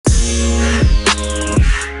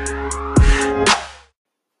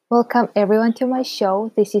Welcome everyone to my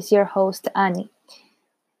show. This is your host Annie.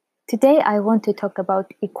 Today I want to talk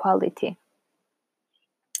about equality.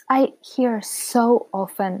 I hear so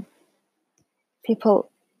often people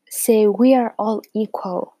say we are all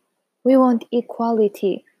equal. We want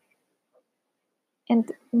equality.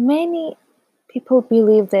 And many people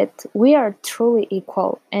believe that we are truly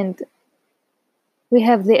equal and we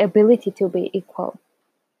have the ability to be equal.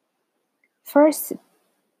 First,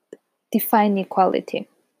 define equality.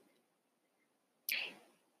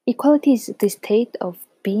 Equality is the state of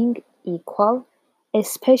being equal,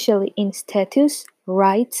 especially in status,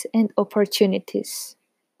 rights, and opportunities.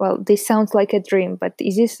 Well, this sounds like a dream, but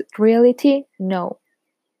is this reality? No.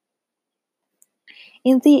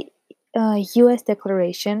 In the US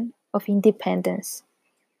Declaration of Independence,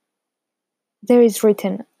 there is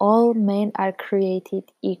written, all men are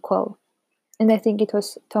created equal. And I think it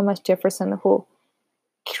was Thomas Jefferson who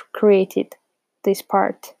created this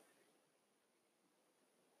part.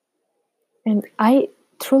 And I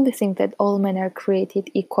truly think that all men are created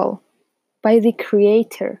equal by the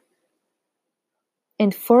Creator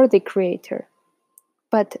and for the Creator.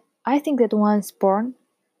 But I think that once born,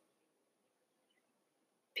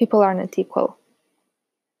 people are not equal.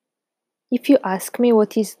 If you ask me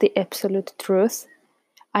what is the absolute truth,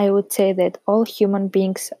 I would say that all human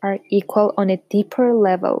beings are equal on a deeper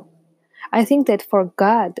level. I think that for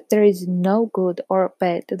God, there is no good or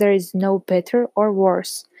bad, there is no better or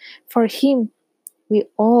worse. For Him, we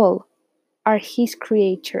all are His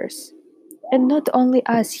creatures. And not only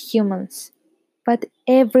us humans, but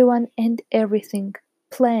everyone and everything,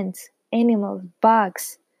 plants, animals,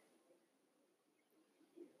 bugs.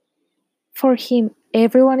 For Him,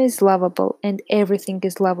 everyone is lovable and everything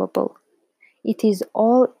is lovable. It is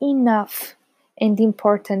all enough and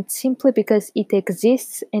important simply because it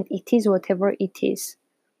exists and it is whatever it is.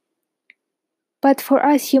 But for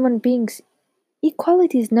us human beings,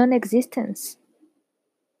 equality is non existence.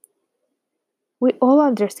 We all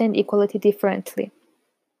understand equality differently.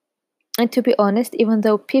 And to be honest, even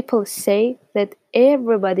though people say that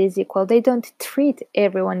everybody is equal, they don't treat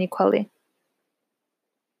everyone equally.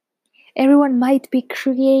 Everyone might be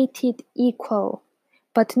created equal,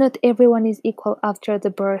 but not everyone is equal after the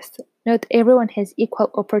birth. Not everyone has equal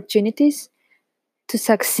opportunities to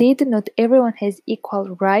succeed. Not everyone has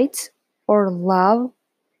equal rights or love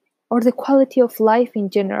or the quality of life in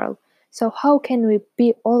general. So how can we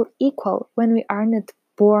be all equal when we are not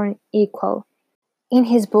born equal? In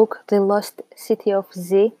his book, The Lost City of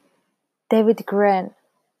Z, David Gran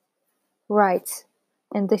writes,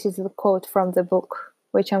 and this is the quote from the book,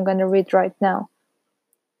 which I'm going to read right now.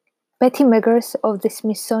 Betty Meggers of the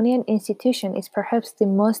Smithsonian Institution is perhaps the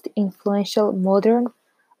most influential modern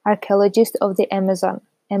archaeologist of the Amazon,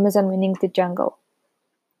 Amazon meaning the jungle.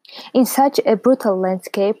 In such a brutal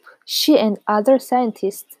landscape, she and other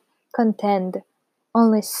scientists contend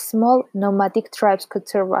only small nomadic tribes could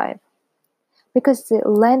survive, because the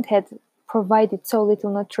land had provided so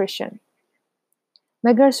little nutrition.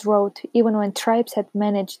 Meggers wrote, even when tribes had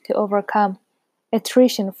managed to overcome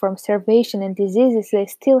attrition from starvation and diseases, they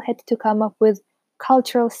still had to come up with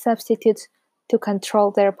cultural substitutes to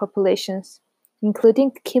control their populations,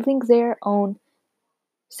 including killing their own.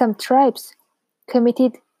 Some tribes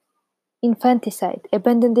committed infanticide,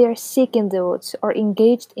 abandoned their sick in the woods, or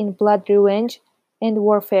engaged in blood revenge and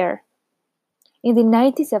warfare. In the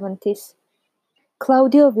 1970s,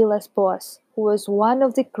 Claudio Villas-Boas, who was one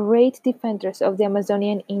of the great defenders of the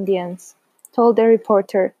Amazonian Indians, told a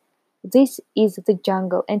reporter, "This is the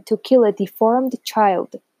jungle, and to kill a deformed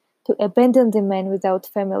child, to abandon the man without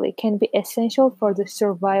family, can be essential for the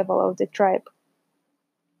survival of the tribe.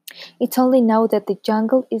 It's only now that the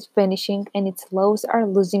jungle is vanishing and its laws are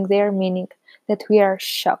losing their meaning that we are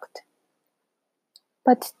shocked."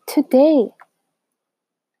 But today,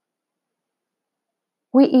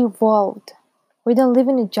 we evolved. We don't live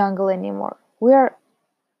in a jungle anymore.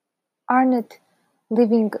 Are not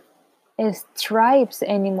living as tribes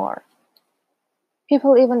anymore.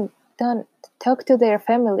 People even don't talk to their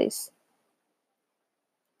families.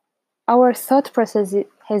 Our thought process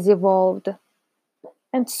has evolved.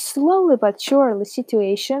 And slowly but surely,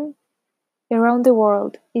 situation around the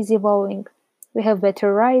world is evolving. We have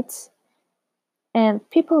better rights, and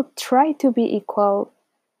people try to be equal.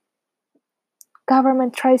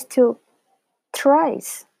 Government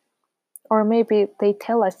tries, or maybe they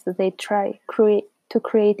tell us that they try to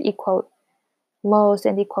create equal laws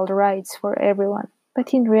and equal rights for everyone.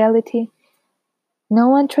 But in reality, no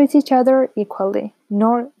one treats each other equally,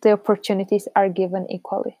 nor the opportunities are given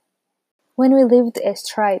equally. When we lived as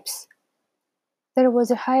tribes, there was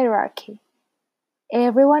a hierarchy.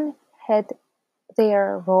 Everyone had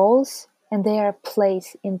their roles and their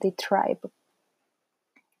place in the tribe.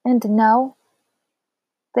 And now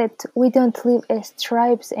that we don't live as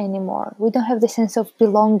tribes anymore, we don't have the sense of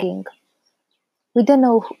belonging. We don't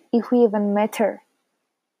know if we even matter.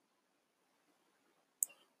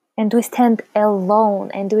 And we stand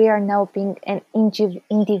alone, and we are now being an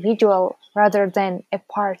individual rather than a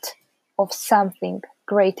part of something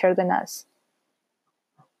greater than us.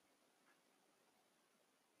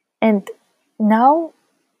 And now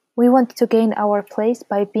we want to gain our place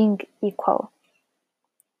by being equal.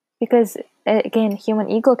 Because again,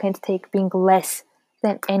 human ego can't take being less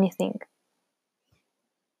than anything.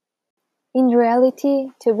 In reality,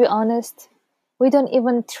 to be honest, we don't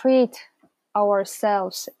even treat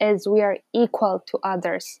ourselves as we are equal to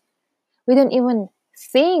others. We don't even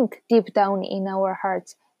think deep down in our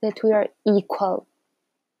hearts that we are equal.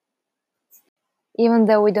 Even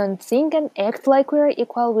though we don't think and act like we are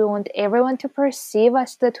equal, we want everyone to perceive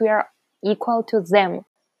us that we are equal to them.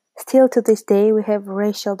 Still to this day, we have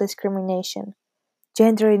racial discrimination,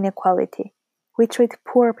 gender inequality. We treat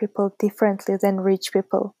poor people differently than rich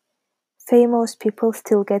people. Famous people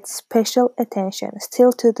still get special attention.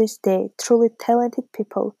 Still to this day, truly talented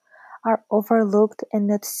people are overlooked and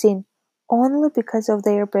not seen only because of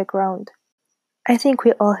their background. I think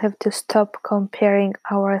we all have to stop comparing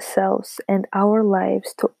ourselves and our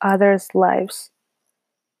lives to others' lives.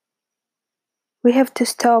 We have to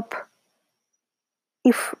stop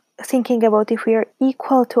if thinking about if we are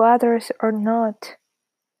equal to others or not,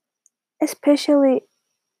 especially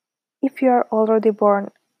if you are already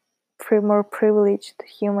born more privileged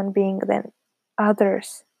human being than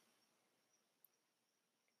others.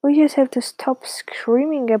 We just have to stop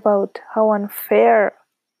screaming about how unfair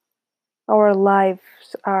our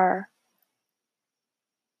lives are.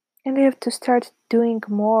 And we have to start doing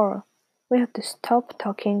more. We have to stop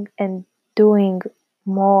talking and doing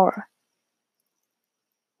more.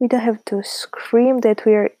 We don't have to scream that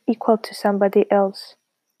we are equal to somebody else.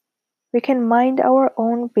 We can mind our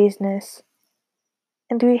own business.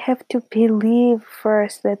 And we have to believe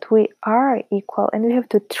first that we are equal, and we have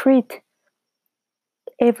to treat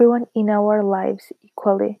everyone in our lives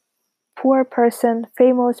equally. Poor person,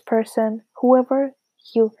 famous person, whoever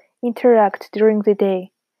you interact during the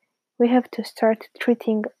day, we have to start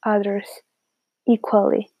treating others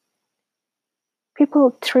equally.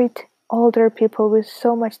 People treat older people with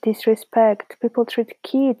so much disrespect. People treat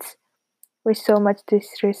kids with so much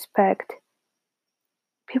disrespect.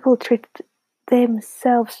 People treat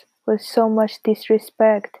themselves with so much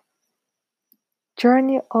disrespect.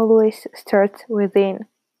 Journey always starts within.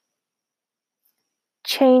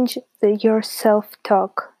 Change your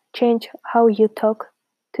self-talk. Change how you talk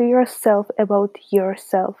to yourself about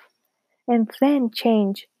yourself. And then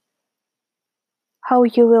change how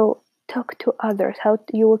you will talk to others, how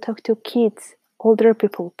you will talk to kids, older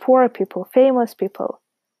people, poor people, famous people,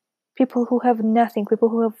 people who have nothing, people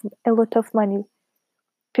who have a lot of money,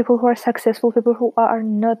 people who are successful, people who are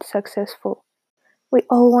not successful. We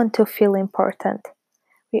all want to feel important.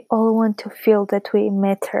 We all want to feel that we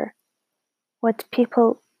matter. What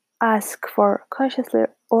people ask for, consciously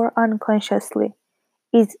or unconsciously,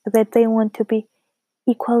 is that they want to be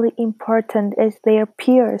equally important as their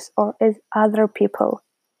peers or as other people.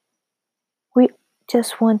 We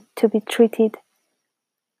just want to be treated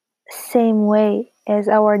same way as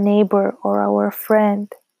our neighbor or our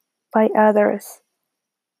friend by others,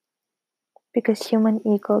 because human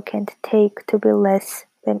ego can't take to be less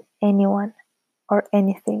than anyone or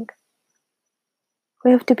anything.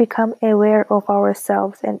 We have to become aware of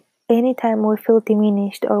ourselves, and anytime we feel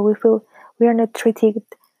diminished or we feel we are not treated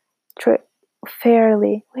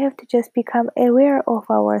fairly, we have to just become aware of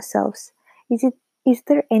ourselves. Is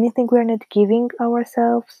there anything we are not giving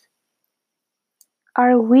ourselves?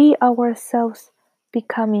 Are we ourselves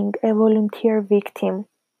becoming a volunteer victim?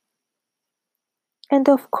 And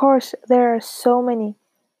of course, there are so many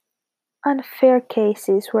unfair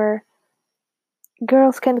cases where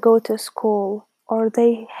girls can go to school or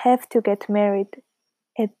they have to get married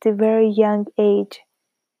at a very young age,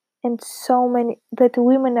 and so many that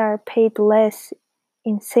women are paid less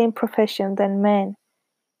in same profession than men.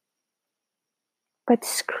 But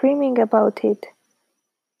screaming about it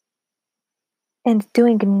and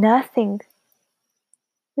doing nothing,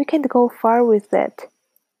 we can't go far with that.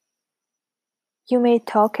 You may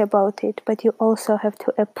talk about it, but you also have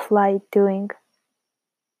to apply doing.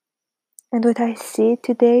 And what I see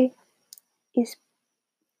today is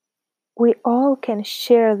we all can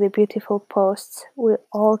share the beautiful posts, we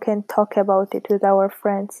all can talk about it with our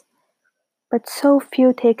friends, but so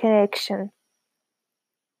few take an action.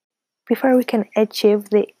 Before we can achieve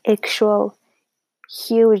the actual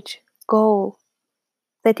huge goal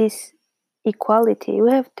that is equality.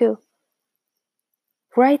 We have to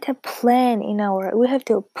write a plan we have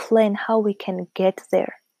to plan how we can get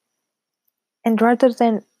there. And rather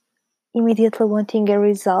than immediately wanting a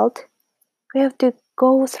result, we have to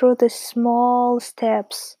go through the small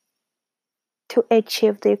steps to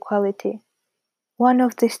achieve the equality. One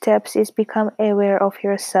of the steps is become aware of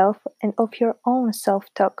yourself and of your own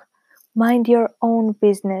self-talk. Mind your own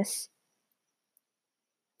business.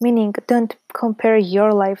 Meaning, don't compare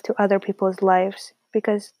your life to other people's lives,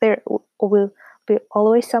 because there will be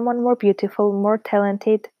always someone more beautiful, more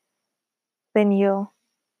talented than you.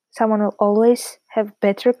 Someone will always have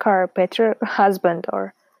better car, better husband,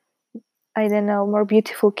 or I don't know, more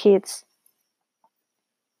beautiful kids.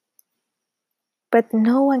 But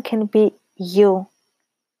no one can be you,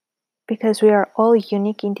 because we are all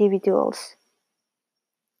unique individuals.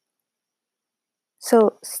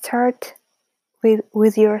 So start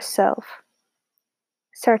with yourself.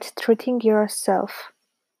 Start treating yourself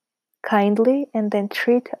kindly and then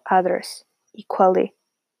treat others equally.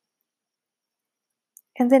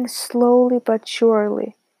 And then slowly but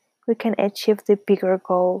surely we can achieve the bigger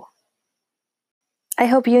goal. I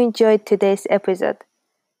hope you enjoyed today's episode.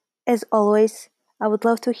 As always, I would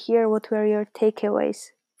love to hear what were your takeaways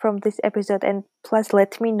from this episode, and plus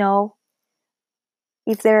let me know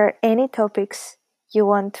if there are any topics you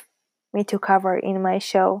want me to cover in my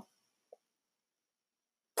show.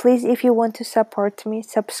 Please, if you want to support me,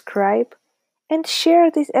 subscribe and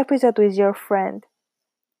share this episode with your friend.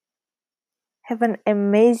 Have an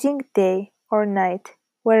amazing day or night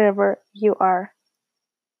wherever you are.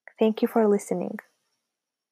 Thank you for listening.